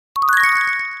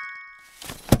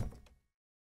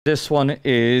This one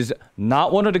is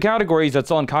not one of the categories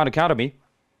that's on Khan Academy,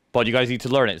 but you guys need to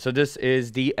learn it. So this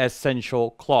is the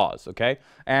essential clause, okay?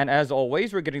 And as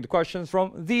always, we're getting the questions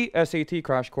from the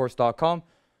SATcrashcourse.com.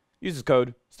 Use this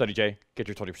code, StudyJ, get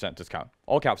your 20% discount.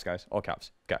 All caps, guys, all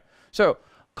caps. Okay. So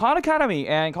Khan Academy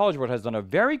and College Board has done a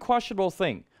very questionable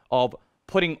thing of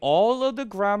putting all of the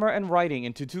grammar and writing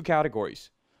into two categories: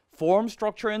 form,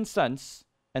 structure, and sense,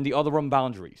 and the other one,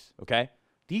 boundaries, okay?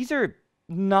 These are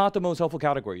not the most helpful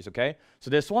categories, okay? So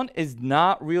this one is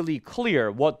not really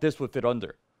clear what this would fit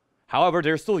under. However,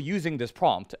 they're still using this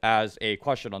prompt as a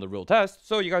question on the real test,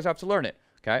 so you guys have to learn it,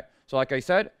 okay? So like I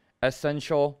said,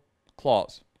 essential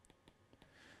clause.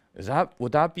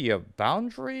 Would that be a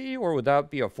boundary, or would that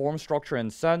be a form, structure,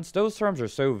 and sense? Those terms are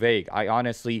so vague. I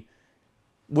honestly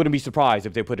wouldn't be surprised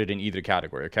if they put it in either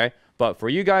category, okay? But for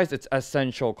you guys, it's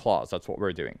essential clause. That's what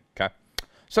we're doing, okay?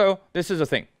 So this is a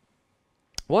thing.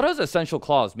 What does essential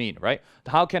clause mean, right?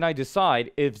 How can I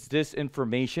decide if this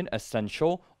information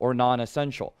essential or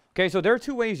non-essential? Okay, so there are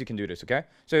two ways you can do this, okay?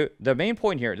 So the main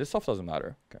point here, this stuff doesn't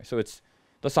matter. Okay, so it's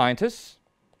the scientists.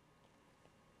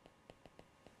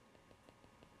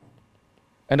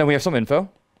 And then we have some info.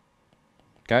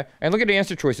 Okay, and look at the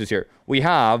answer choices here. We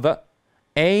have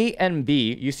A and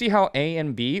B. You see how A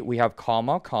and B, we have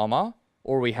comma, comma,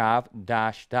 or we have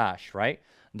dash, dash, right?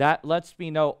 That lets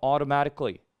me know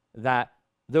automatically that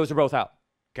those are both out,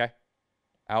 okay?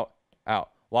 Out, out.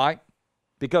 Why?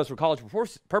 Because for college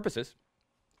purposes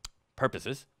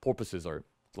are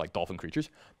like dolphin creatures,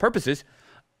 purposes,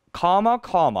 comma,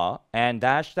 comma, and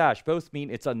dash, dash both mean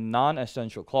it's a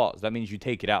non-essential clause. That means you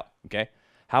take it out, okay?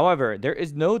 However, there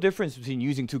is no difference between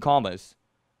using two commas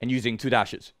and using two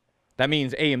dashes. That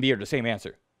means A and B are the same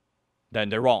answer. Then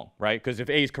they're wrong, right? Because if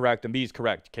A is correct and B is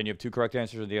correct, can you have two correct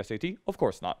answers in the SAT? Of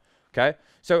course not. Okay,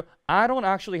 so I don't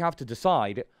actually have to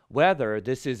decide whether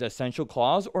this is essential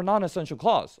clause or non-essential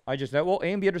clause. I just know, well,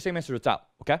 A and B are the same answer, it's out,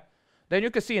 okay? Then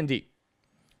you can C and D.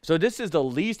 So this is the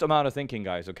least amount of thinking,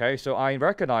 guys, okay? So I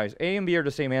recognize A and B are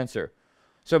the same answer.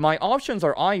 So my options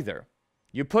are either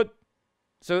you put,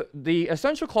 so the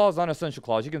essential clause, non-essential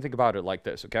clause, you can think about it like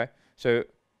this, okay? So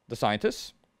the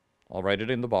scientists, I'll write it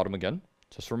in the bottom again,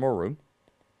 just for more room.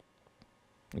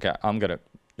 Okay, I'm going to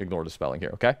ignore the spelling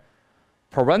here, okay?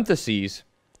 Parentheses,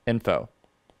 info,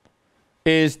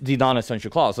 is the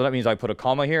non-essential clause. So that means I put a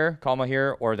comma here,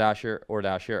 or a dash here, or a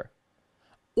dash here.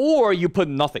 Or you put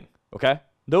nothing, okay?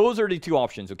 Those are the two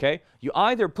options, okay? You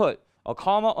either put a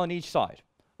comma on each side,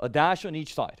 a dash on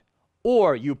each side,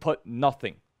 or you put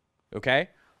nothing, okay?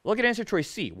 Look at answer choice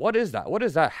C. What is that? What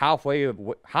is that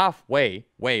halfway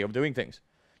way of doing things?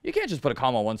 You can't just put a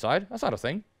comma on one side. That's not a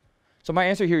thing. So my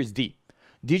answer here is D.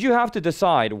 Did you have to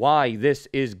decide why this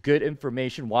is good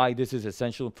information, why this is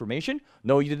essential information?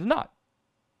 No, you did not.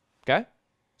 Okay?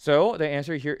 So the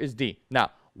answer here is D. Now,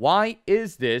 why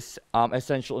is this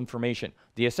essential information?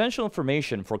 The essential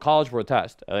information for College Board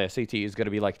test, SAT, is going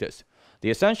to be like this.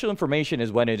 The essential information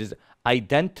is when it is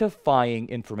identifying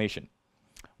information.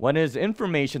 When it is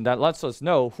information that lets us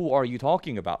know who are you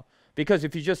talking about. Because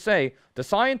if you just say, the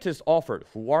scientists offered,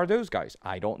 who are those guys?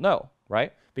 I don't know,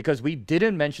 right? Because we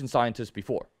didn't mention scientists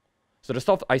before. So the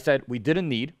stuff I said we didn't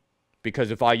need,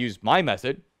 because if I used my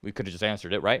method, we could have just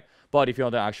answered it, right? But if you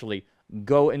want to actually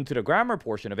go into the grammar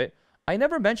portion of it, I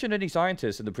never mentioned any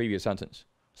scientists in the previous sentence.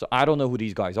 So I don't know who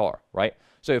these guys are, right?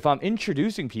 So if I'm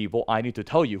introducing people, I need to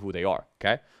tell you who they are,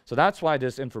 okay? So that's why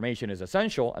this information is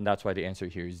essential, and that's why the answer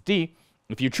here is D.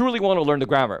 If you truly want to learn the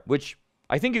grammar, which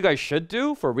I think you guys should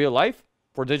do for real life,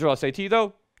 for digital SAT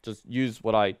though, just use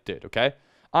what I did, okay?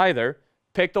 Either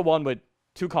pick the one with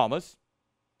two commas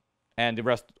and the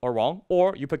rest are wrong,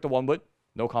 or you pick the one with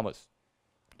no commas.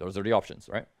 Those are the options,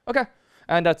 right? Okay,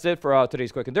 and that's it for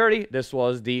today's Quick and Dirty. This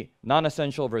was the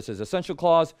non-essential versus essential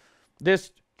clause.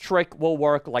 This trick will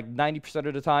work like 90%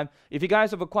 of the time. If you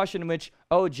guys have a question in which,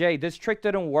 oh, Jay, this trick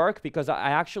didn't work because I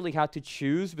actually had to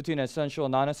choose between essential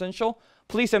and non-essential,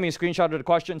 please send me a screenshot of the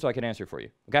question so I can answer it for you,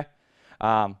 okay?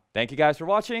 Thank you guys for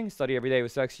watching. Study every day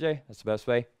with StudyJ. That's the best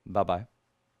way. Bye-bye.